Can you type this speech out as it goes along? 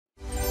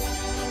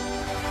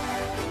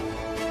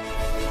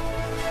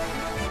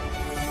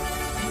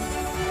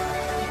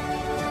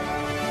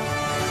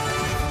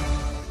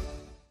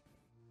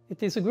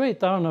It is a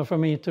great honor for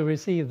me to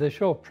receive the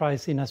Shaw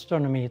Prize in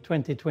Astronomy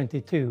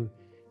 2022,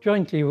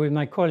 jointly with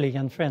my colleague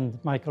and friend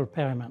Michael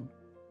Perryman.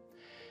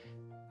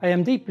 I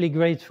am deeply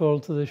grateful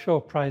to the Shaw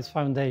Prize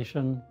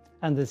Foundation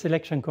and the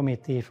selection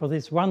committee for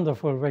this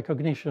wonderful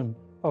recognition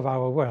of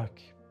our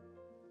work.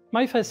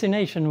 My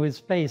fascination with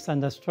space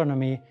and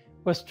astronomy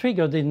was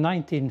triggered in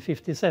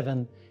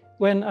 1957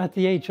 when, at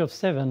the age of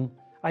 7,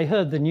 I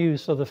heard the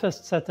news of the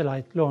first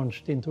satellite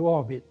launched into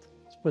orbit,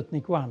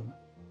 Sputnik 1.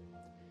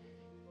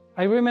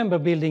 I remember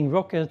building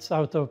rockets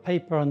out of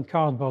paper and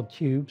cardboard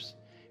tubes,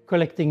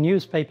 collecting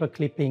newspaper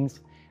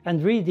clippings,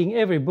 and reading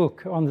every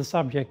book on the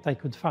subject I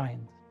could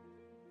find.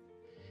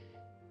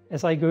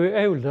 As I grew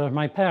older,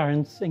 my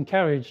parents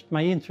encouraged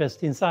my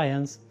interest in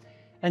science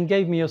and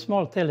gave me a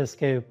small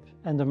telescope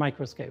and a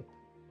microscope.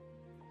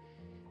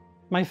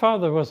 My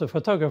father was a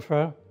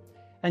photographer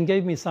and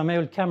gave me some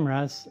old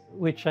cameras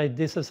which I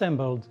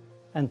disassembled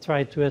and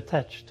tried to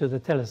attach to the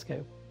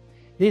telescope.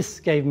 This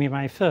gave me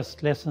my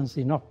first lessons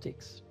in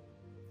optics.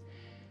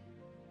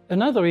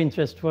 Another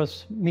interest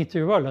was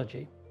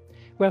meteorology,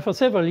 where for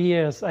several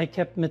years I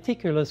kept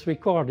meticulous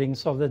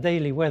recordings of the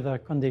daily weather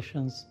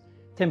conditions,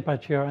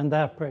 temperature and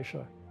air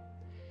pressure.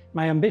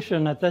 My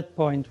ambition at that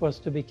point was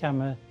to become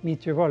a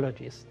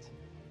meteorologist.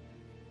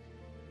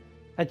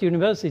 At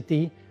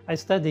university, I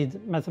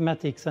studied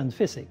mathematics and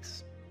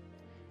physics.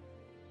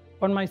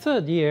 On my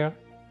third year,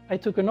 I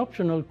took an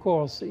optional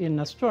course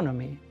in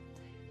astronomy,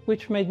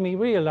 which made me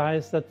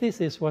realize that this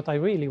is what I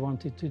really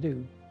wanted to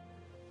do.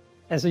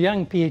 As a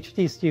young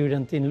PhD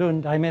student in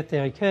Lund, I met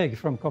Erik Hög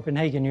from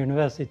Copenhagen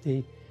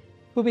University,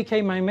 who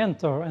became my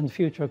mentor and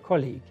future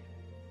colleague.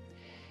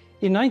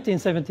 In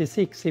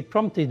 1976, he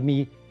prompted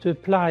me to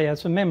apply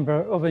as a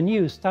member of a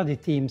new study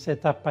team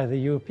set up by the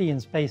European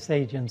Space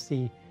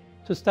Agency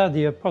to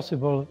study a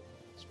possible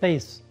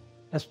space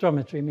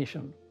astrometry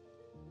mission.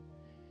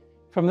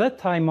 From that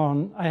time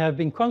on, I have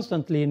been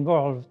constantly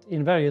involved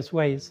in various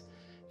ways,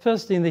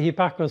 first in the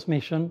Hipparcos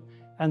mission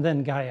and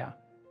then Gaia.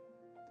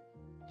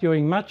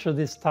 During much of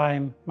this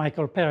time,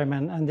 Michael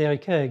Perryman and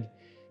Erik Hög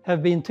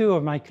have been two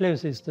of my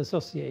closest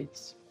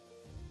associates.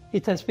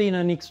 It has been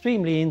an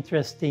extremely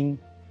interesting,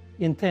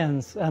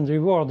 intense and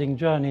rewarding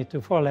journey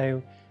to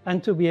follow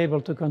and to be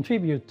able to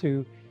contribute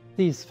to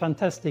these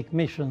fantastic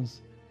missions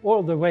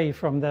all the way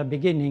from their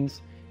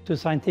beginnings to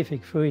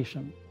scientific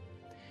fruition.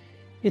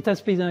 It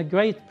has been a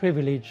great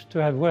privilege to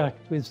have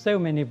worked with so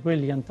many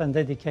brilliant and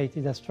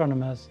dedicated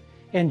astronomers,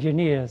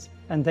 engineers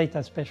and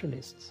data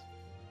specialists.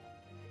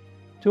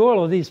 To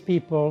all of these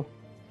people,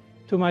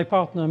 to my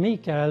partner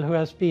Mikael, who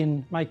has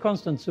been my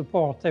constant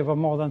support over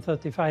more than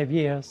 35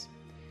 years,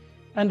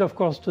 and of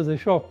course to the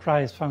Shaw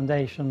Prize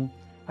Foundation,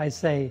 I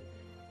say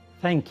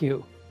thank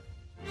you.